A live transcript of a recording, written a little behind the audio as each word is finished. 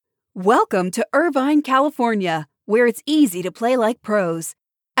Welcome to Irvine, California, where it's easy to play like pros.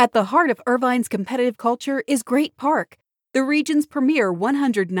 At the heart of Irvine's competitive culture is Great Park, the region's premier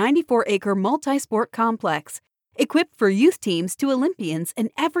 194-acre multi-sport complex, equipped for youth teams to Olympians and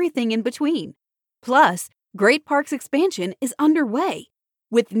everything in between. Plus, Great Park's expansion is underway.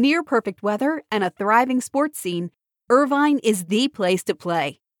 With near-perfect weather and a thriving sports scene, Irvine is the place to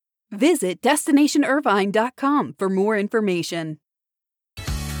play. Visit DestinationIrvine.com for more information.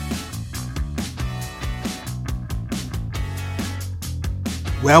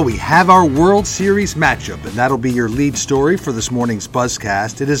 Well, we have our World Series matchup, and that'll be your lead story for this morning's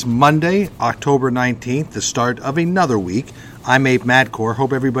Buzzcast. It is Monday, October 19th, the start of another week. I'm Abe Madcore.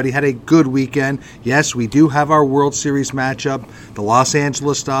 Hope everybody had a good weekend. Yes, we do have our World Series matchup, the Los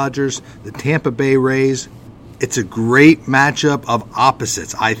Angeles Dodgers, the Tampa Bay Rays. It's a great matchup of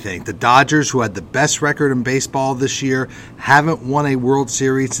opposites, I think. The Dodgers, who had the best record in baseball this year, haven't won a World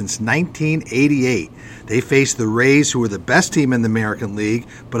Series since 1988. They face the Rays, who are the best team in the American League,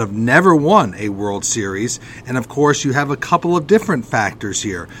 but have never won a World Series. And, of course, you have a couple of different factors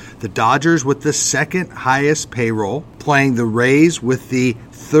here. The Dodgers with the second highest payroll, playing the Rays with the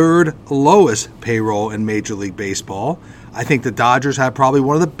third lowest payroll in Major League Baseball. I think the Dodgers have probably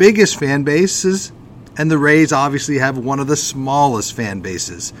one of the biggest fan bases, and the Rays obviously have one of the smallest fan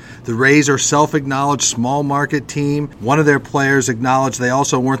bases. The Rays are self-acknowledged small market team. One of their players acknowledged they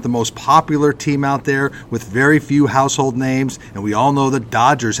also weren't the most popular team out there with very few household names. And we all know the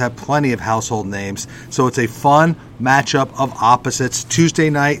Dodgers have plenty of household names. So it's a fun matchup of opposites. Tuesday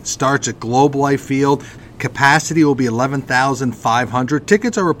night starts at Globe Life Field. Capacity will be 11,500.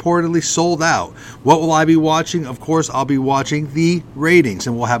 Tickets are reportedly sold out. What will I be watching? Of course, I'll be watching the ratings,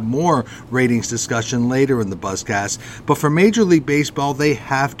 and we'll have more ratings discussion later in the Buzzcast. But for Major League Baseball, they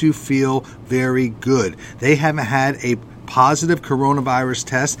have to feel very good. They haven't had a positive coronavirus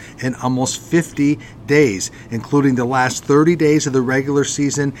test in almost 50 days, including the last 30 days of the regular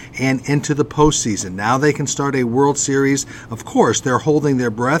season and into the postseason. Now they can start a World Series. Of course, they're holding their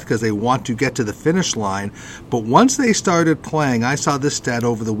breath because they want to get to the finish line. But once they started playing, I saw this stat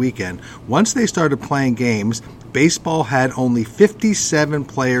over the weekend, once they started playing games, baseball had only 57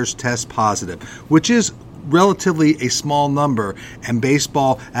 players test positive, which is relatively a small number, and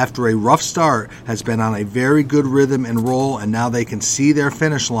baseball, after a rough start, has been on a very good rhythm and roll, and now they can see their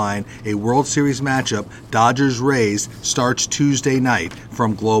finish line. A World Series matchup, Dodgers-Rays, starts Tuesday night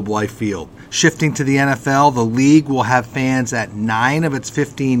from Globe Life Field. Shifting to the NFL, the league will have fans at 9 of its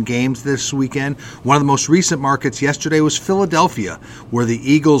 15 games this weekend. One of the most recent markets yesterday was Philadelphia, where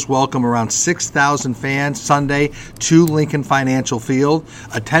the Eagles welcome around 6,000 fans Sunday to Lincoln Financial Field.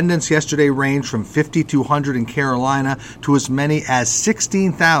 Attendance yesterday ranged from 5,200 in Carolina to as many as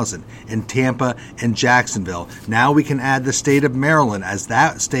 16,000 in Tampa and Jacksonville. Now we can add the state of Maryland, as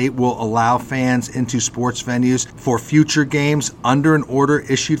that state will allow fans into sports venues for future games under an order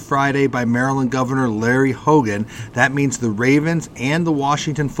issued Friday by Maryland Governor Larry Hogan. That means the Ravens and the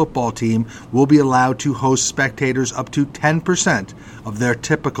Washington football team will be allowed to host spectators up to 10% of their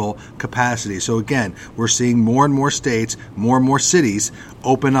typical capacity. So again, we're seeing more and more states, more and more cities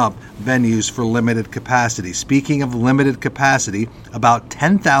open up venues for limited capacity. Speaking of limited capacity, about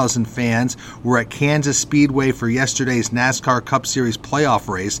 10,000 fans were at Kansas Speedway for yesterday's NASCAR Cup Series playoff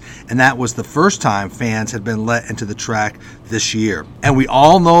race, and that was the first time fans had been let into the track this year. And we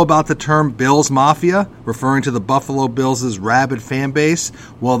all know about the term Bills Mafia, referring to the Buffalo Bills' rabid fan base.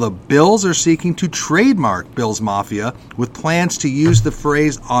 Well, the Bills are seeking to trademark Bills Mafia, with plans to use the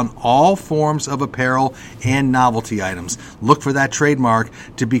phrase on all forms of apparel and novelty items. Look for that trademark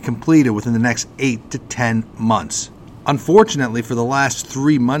to be completed within the next 8 to 10 months. Unfortunately, for the last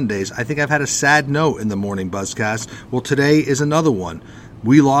 3 Mondays, I think I've had a sad note in the morning Buzzcast. Well, today is another one.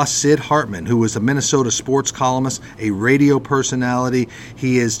 We lost Sid Hartman, who was a Minnesota sports columnist, a radio personality.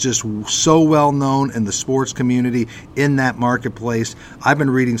 He is just so well known in the sports community in that marketplace. I've been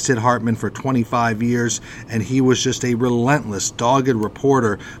reading Sid Hartman for 25 years, and he was just a relentless, dogged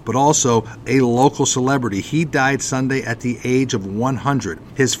reporter, but also a local celebrity. He died Sunday at the age of 100.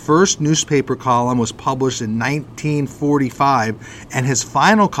 His first newspaper column was published in 1945, and his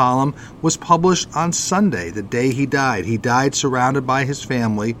final column was published on Sunday, the day he died. He died surrounded by his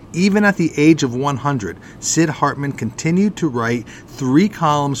family. Even at the age of 100, Sid Hartman continued to write 3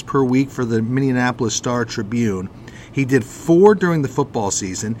 columns per week for the Minneapolis Star-Tribune. He did 4 during the football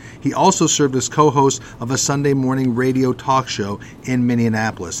season. He also served as co-host of a Sunday morning radio talk show in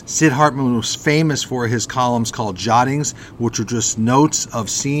Minneapolis. Sid Hartman was famous for his columns called Jottings, which were just notes of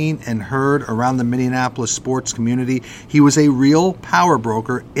seen and heard around the Minneapolis sports community. He was a real power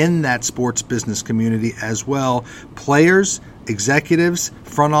broker in that sports business community as well. Players, Executives,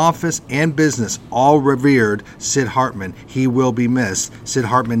 front office, and business all revered Sid Hartman. He will be missed. Sid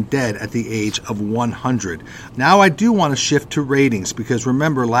Hartman dead at the age of 100. Now I do want to shift to ratings because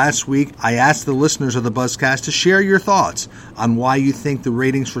remember last week I asked the listeners of the Buzzcast to share your thoughts on why you think the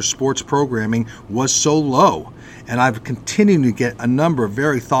ratings for sports programming was so low. And I've continued to get a number of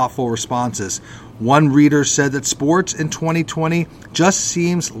very thoughtful responses. One reader said that sports in 2020 just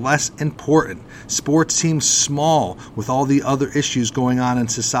seems less important. Sports seems small with all the other issues going on in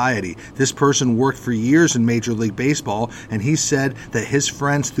society. This person worked for years in Major League Baseball, and he said that his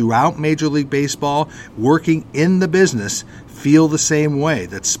friends throughout Major League Baseball working in the business feel the same way,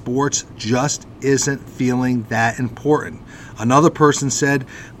 that sports just isn't feeling that important. Another person said,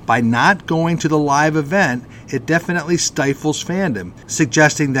 by not going to the live event, it definitely stifles fandom,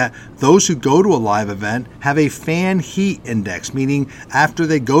 suggesting that those who go to a live event have a fan heat index, meaning after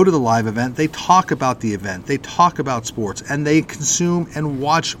they go to the live event, they talk about the event, they talk about sports, and they consume and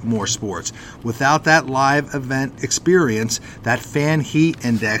watch more sports. Without that live event experience, that fan heat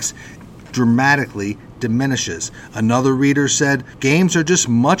index dramatically diminishes. Another reader said, games are just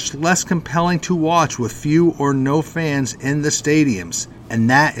much less compelling to watch with few or no fans in the stadiums. And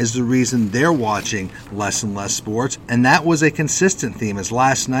that is the reason they're watching less and less sports. And that was a consistent theme. As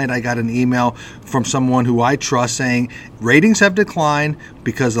last night I got an email from someone who I trust saying ratings have declined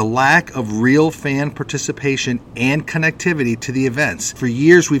because of lack of real fan participation and connectivity to the events. For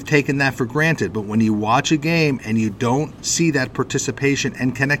years we've taken that for granted, but when you watch a game and you don't see that participation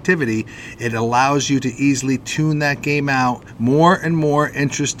and connectivity, it allows you to easily tune that game out. More and more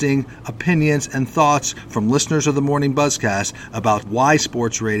interesting opinions and thoughts from listeners of the Morning Buzzcast about why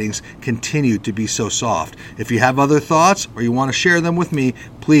sports ratings continue to be so soft. If you have other thoughts or you want to share them with me,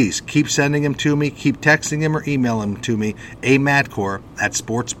 please keep sending them to me, keep texting them or emailing them to me,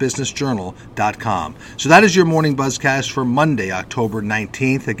 amadcor@sportsbusinessjournal.com. So that is your Morning Buzzcast for Monday, October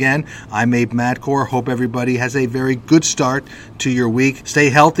 19th. Again, I'm Abe Madcor. Hope everybody has a very good start to your week.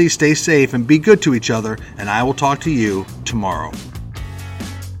 Stay healthy, stay safe, and be good to each other, and I will talk to you tomorrow.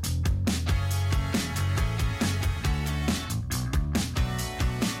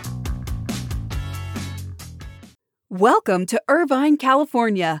 Welcome to Irvine,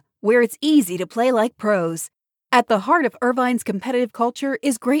 California, where it's easy to play like pros. At the heart of Irvine's competitive culture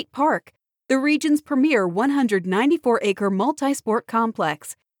is Great Park, the region's premier 194-acre multi-sport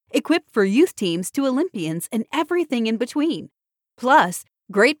complex, equipped for youth teams to Olympians and everything in between. Plus,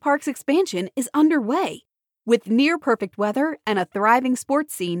 Great Park's expansion is underway. With near-perfect weather and a thriving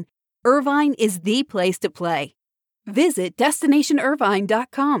sports scene, Irvine is the place to play. Visit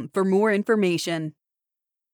DestinationIrvine.com for more information.